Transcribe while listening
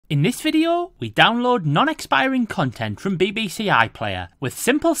In this video, we download non-expiring content from BBC iPlayer with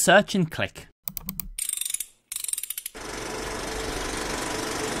simple search and click.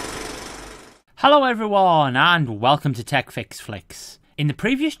 Hello everyone and welcome to TechFixFlix. In the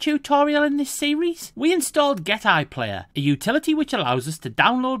previous tutorial in this series, we installed Get iPlayer, a utility which allows us to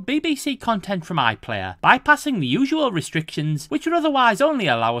download BBC content from iPlayer, bypassing the usual restrictions which would otherwise only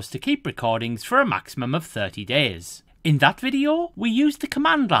allow us to keep recordings for a maximum of 30 days. In that video, we used the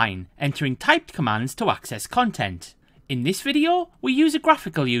command line, entering typed commands to access content. In this video, we use a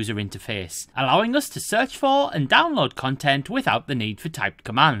graphical user interface, allowing us to search for and download content without the need for typed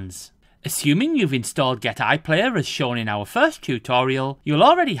commands. Assuming you've installed Get iPlayer as shown in our first tutorial, you'll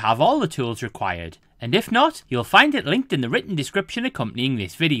already have all the tools required, and if not, you'll find it linked in the written description accompanying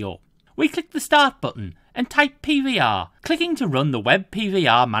this video. We click the Start button and type PVR, clicking to run the Web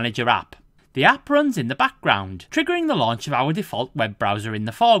PVR Manager app. The app runs in the background, triggering the launch of our default web browser in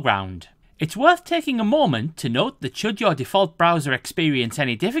the foreground. It's worth taking a moment to note that should your default browser experience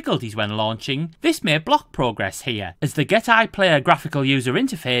any difficulties when launching, this may block progress here, as the Get iPlayer Graphical User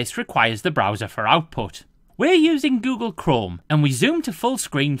Interface requires the browser for output. We're using Google Chrome, and we zoom to full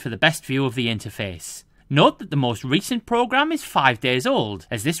screen for the best view of the interface. Note that the most recent program is 5 days old,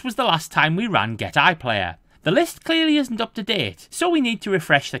 as this was the last time we ran Get iPlayer. The list clearly isn't up to date, so we need to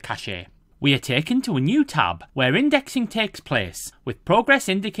refresh the cache. We are taken to a new tab where indexing takes place, with progress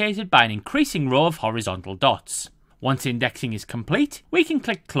indicated by an increasing row of horizontal dots. Once indexing is complete, we can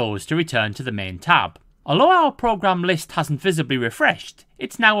click Close to return to the main tab. Although our program list hasn't visibly refreshed,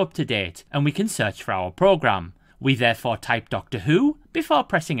 it's now up to date and we can search for our program. We therefore type Doctor Who before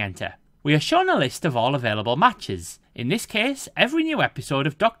pressing enter. We are shown a list of all available matches. In this case, every new episode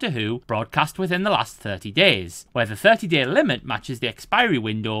of Doctor Who broadcast within the last 30 days, where the 30-day limit matches the expiry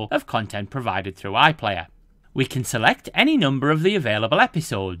window of content provided through iPlayer. We can select any number of the available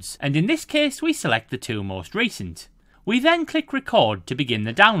episodes, and in this case we select the 2 most recent. We then click Record to begin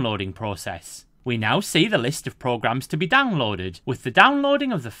the downloading process. We now see the list of programs to be downloaded, with the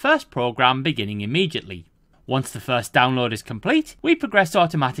downloading of the first program beginning immediately. Once the first download is complete, we progress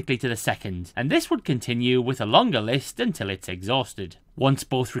automatically to the second, and this would continue with a longer list until it's exhausted. Once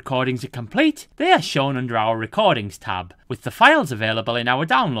both recordings are complete, they are shown under our Recordings tab, with the files available in our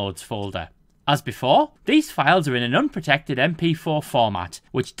Downloads folder. As before, these files are in an unprotected MP4 format,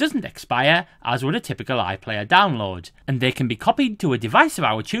 which doesn't expire as would a typical iPlayer download, and they can be copied to a device of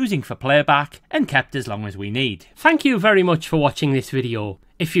our choosing for playback and kept as long as we need. Thank you very much for watching this video.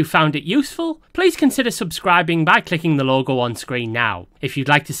 If you found it useful, please consider subscribing by clicking the logo on screen now. If you'd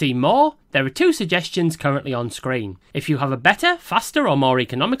like to see more, there are 2 suggestions currently on screen. If you have a better, faster or more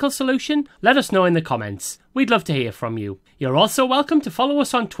economical solution, let us know in the comments. We'd love to hear from you. You're also welcome to follow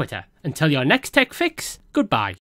us on Twitter. Until your next tech fix, goodbye.